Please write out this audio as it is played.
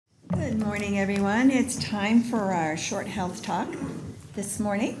Good morning, everyone. It's time for our short health talk this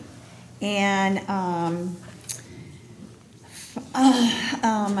morning. And I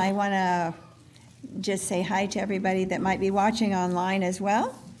want to just say hi to everybody that might be watching online as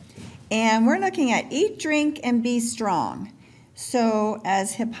well. And we're looking at eat, drink, and be strong. So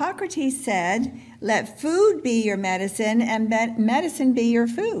as Hippocrates said, let food be your medicine and medicine be your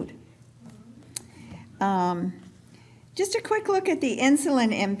food. Just a quick look at the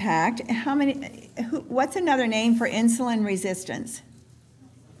insulin impact. What's another name for insulin resistance?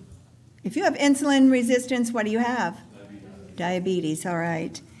 If you have insulin resistance, what do you have? Diabetes, all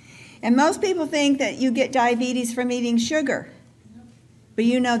right. And most people think that you get diabetes from eating sugar. But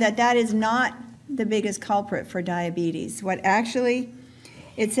you know that that is not the biggest culprit for diabetes.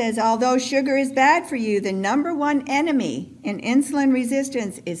 It says, although sugar is bad for you, the number one enemy in insulin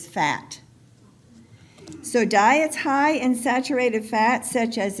resistance is fat. So diets high in saturated fat,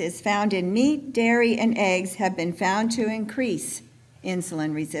 such as is found in meat, dairy, and eggs, have been found to increase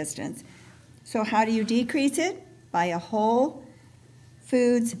insulin resistance. So how do you decrease it? By a whole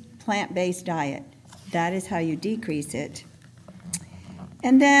foods, plant-based diet. That is how you decrease it.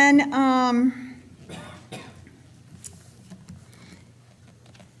 And then I'm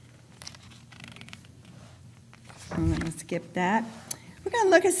going to skip that. We're going to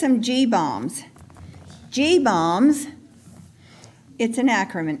look at some G-bombs. G-bombs, it's an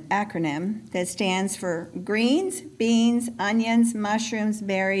acronym that stands for greens, beans, onions, mushrooms,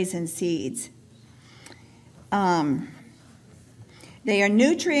 berries, and seeds. They are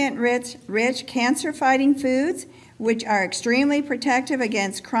nutrient-rich, cancer-fighting foods which are extremely protective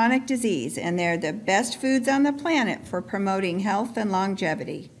against chronic disease, and they're the best foods on the planet for promoting health and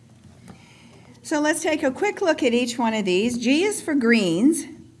longevity. So let's take a quick look at each one of these. G is for greens.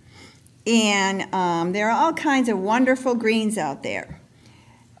 And there are all kinds of wonderful greens out there.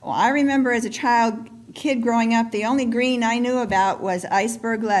 Well, I remember as a kid growing up, the only green I knew about was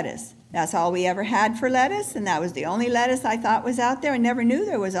iceberg lettuce. That's all we ever had for lettuce, and that was the only lettuce I thought was out there. I never knew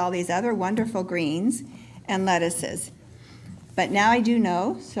there was all these other wonderful greens and lettuces. But now I do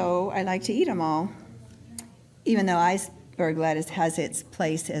know, so I like to eat them all, even though iceberg lettuce has its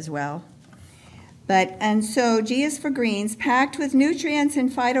place as well. And so G is for greens. Packed with nutrients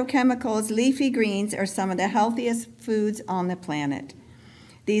and phytochemicals, leafy greens are some of the healthiest foods on the planet.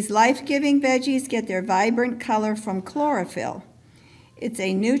 These life-giving veggies get their vibrant color from chlorophyll. It's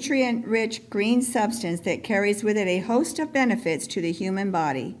a nutrient-rich green substance that carries with it a host of benefits to the human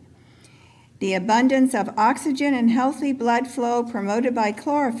body. The abundance of oxygen and healthy blood flow promoted by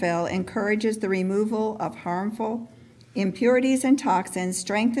chlorophyll encourages the removal of harmful impurities and toxins,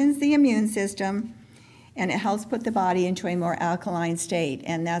 strengthens the immune system, and it helps put the body into a more alkaline state.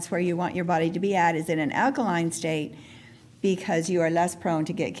 And that's where you want your body to be at, is in an alkaline state, because you are less prone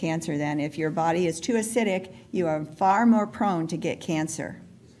to get cancer then. If your body is too acidic, you are far more prone to get cancer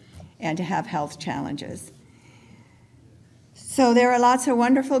and to have health challenges. So there are lots of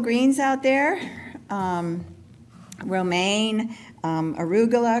wonderful greens out there. Romaine,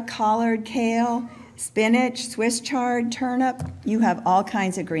 arugula, collard, kale, spinach, Swiss chard, turnip. You have all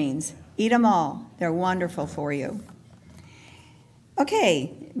kinds of greens. Eat them all. They're wonderful for you.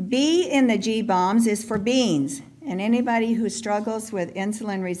 Okay, B in the G-bombs is for beans. And anybody who struggles with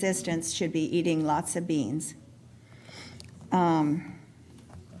insulin resistance should be eating lots of beans.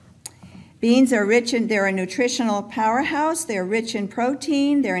 Beans are they're a nutritional powerhouse. They're rich in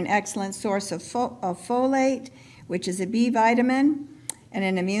protein. They're an excellent source of folate, which is a B vitamin, and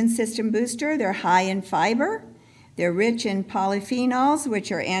an immune system booster. They're high in fiber. They're rich in polyphenols,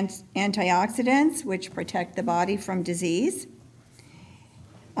 which are antioxidants, which protect the body from disease.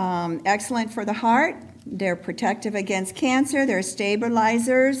 Excellent for the heart. They're protective against cancer. They're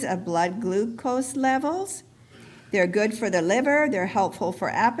stabilizers of blood glucose levels. They're good for the liver. They're helpful for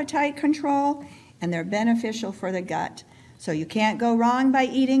appetite control, and they're beneficial for the gut. So you can't go wrong by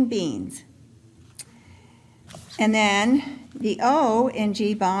eating beans. And then the O in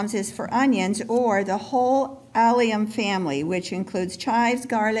G-bombs is for onions, or the whole allium family, which includes chives,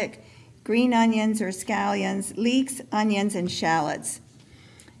 garlic, green onions or scallions, leeks, onions, and shallots.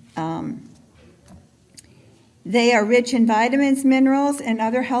 They are rich in vitamins, minerals, and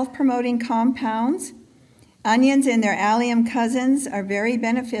other health-promoting compounds. Onions and their allium cousins are very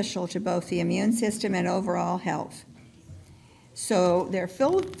beneficial to both the immune system and overall health. So they're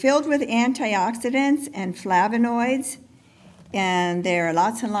filled with antioxidants and flavonoids, and there are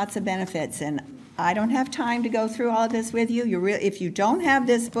lots and lots of benefits. And I don't have time to go through all of this with you. If you don't have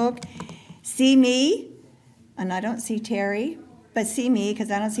this book, see me, and I don't see Terry, but see me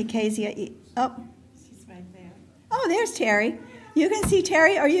because I don't see Kezia. Oh, she's right there. Oh, there's Terry. You can see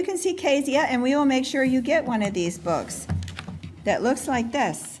Terry or you can see Kezia, and we will make sure you get one of these books that looks like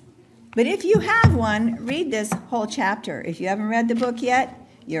this. But if you have one, read this whole chapter. If you haven't read the book yet,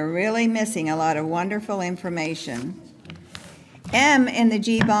 you're really missing a lot of wonderful information. M in the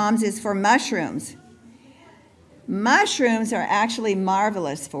G bombs is for mushrooms. Mushrooms are actually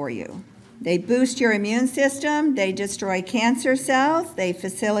marvelous for you. They boost your immune system, they destroy cancer cells, they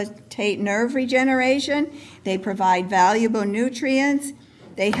facilitate nerve regeneration, they provide valuable nutrients,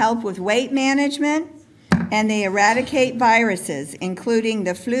 they help with weight management, and they eradicate viruses, including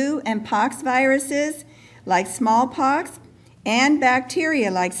the flu and pox viruses like smallpox, and bacteria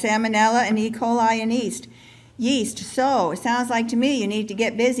like salmonella and E. coli and yeast. So it sounds like to me you need to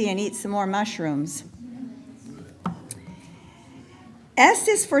get busy and eat some more mushrooms. S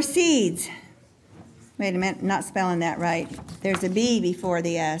is for seeds. Wait a minute, not spelling that right. There's a B before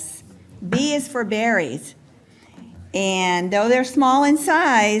the S. B is for berries. And though they're small in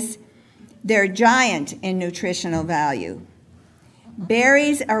size, they're giant in nutritional value.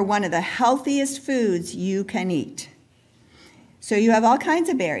 Berries are one of the healthiest foods you can eat. So you have all kinds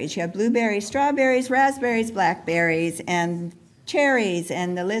of berries. You have blueberries, strawberries, raspberries, blackberries, and cherries,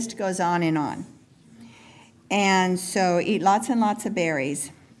 and the list goes on and on. And so eat lots and lots of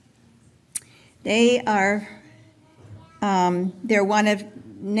berries. They're one of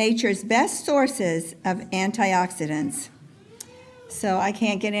nature's best sources of antioxidants. So I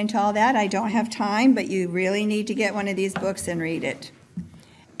can't get into all that. I don't have time, but you really need to get one of these books and read it.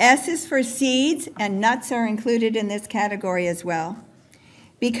 S is for seeds, and nuts are included in this category as well.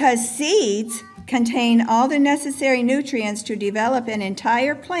 Because seeds contain all the necessary nutrients to develop an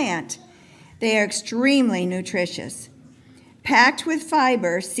entire plant, they are extremely nutritious. Packed with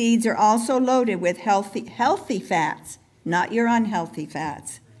fiber, seeds are also loaded with healthy fats, not your unhealthy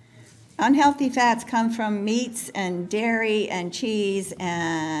fats. Unhealthy fats come from meats and dairy and cheese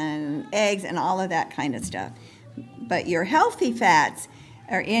and eggs and all of that kind of stuff. But your healthy fats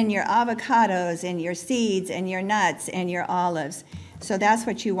are in your avocados and your seeds and your nuts and your olives. So that's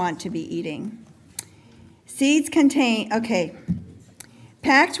what you want to be eating. Seeds contain,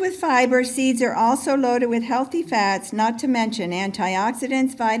 packed with fiber, seeds are also loaded with healthy fats, not to mention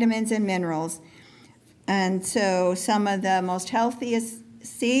antioxidants, vitamins, and minerals. And so some of the most healthiest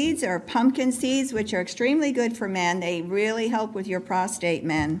seeds are pumpkin seeds, which are extremely good for men. They really help with your prostate,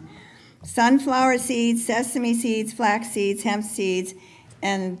 men. Sunflower seeds, sesame seeds, flax seeds, hemp seeds,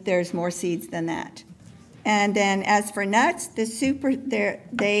 and there's more seeds than that. And then as for nuts,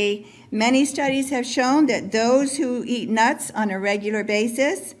 many studies have shown that those who eat nuts on a regular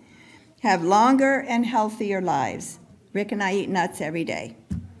basis have longer and healthier lives. Rick and I eat nuts every day.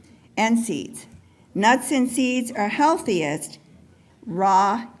 And seeds. Nuts and seeds are healthiest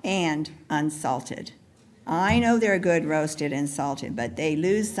raw and unsalted. I know they're good roasted and salted, but they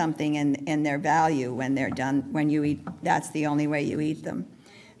lose something in their value when they're done, when you eat, that's the only way you eat them.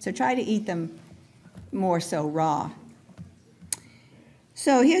 So try to eat them more so raw.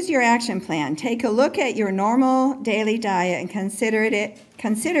 So here's your action plan. Take a look at your normal daily diet and consider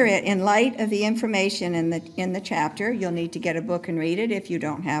it in light of the information in the chapter. You'll need to get a book and read it if you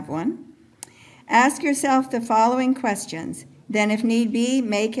don't have one. Ask yourself the following questions. Then, if need be,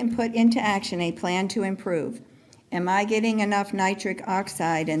 make and put into action a plan to improve. Am I getting enough nitric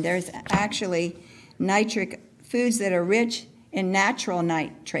oxide? And there's actually nitric foods that are rich in natural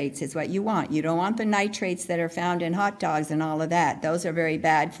nitrates is what you want. You don't want the nitrates that are found in hot dogs and all of that. Those are very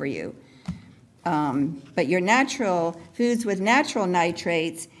bad for you. But your natural foods with natural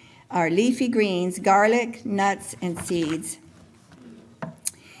nitrates are leafy greens, garlic, nuts, and seeds.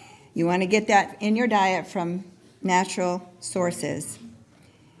 You want to get that in your diet from natural sources.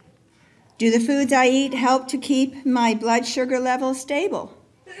 Do the foods I eat help to keep my blood sugar level stable?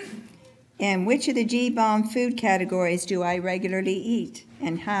 And which of the G-BOMB food categories do I regularly eat?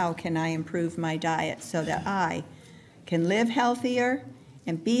 And how can I improve my diet so that I can live healthier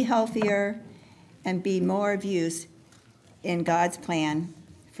and be healthier and be more of use in God's plan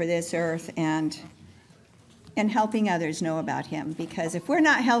for this earth and helping others know about Him? Because if we're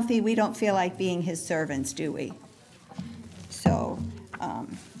not healthy, we don't feel like being His servants, do we? So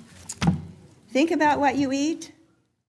think about what you eat.